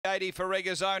80 for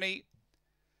Regazzoni.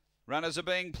 Runners are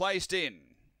being placed in.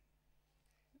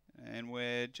 And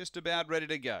we're just about ready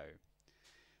to go.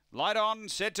 Light on,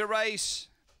 set to race.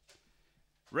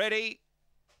 Ready.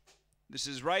 This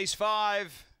is race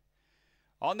 5.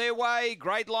 On their way,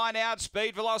 great line out,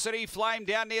 Speed Velocity Flame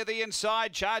down near the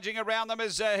inside, charging around them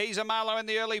is He's a Marlow in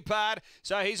the early part.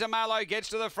 So He's a Marlow gets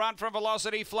to the front from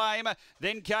Velocity Flame.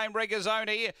 Then came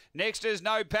Regazzoni. Next is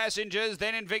No Passengers.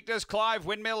 Then Invictus Clive,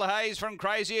 Windmill Hayes from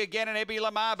Crazy Again and Ebby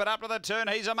Lamar. But up to the turn,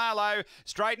 He's a Marlow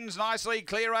straightens nicely,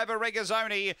 clear over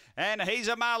Regazzoni. And He's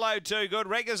a Marlow too good.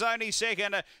 Regazzoni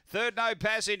second. Third, No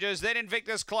Passengers. Then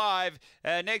Invictus Clive.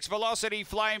 Next, Velocity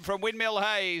Flame from Windmill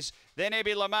Hayes. Then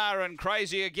Ebby Lamar and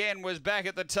Crazy Again was back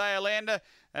at the tail end.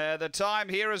 The time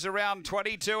here is around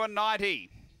 22:90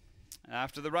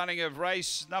 after the running of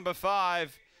race number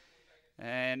 5.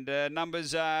 And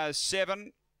numbers are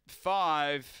 7,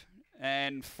 5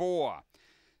 and 4.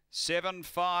 7,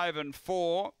 5 and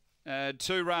 4.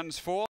 2 runs 4.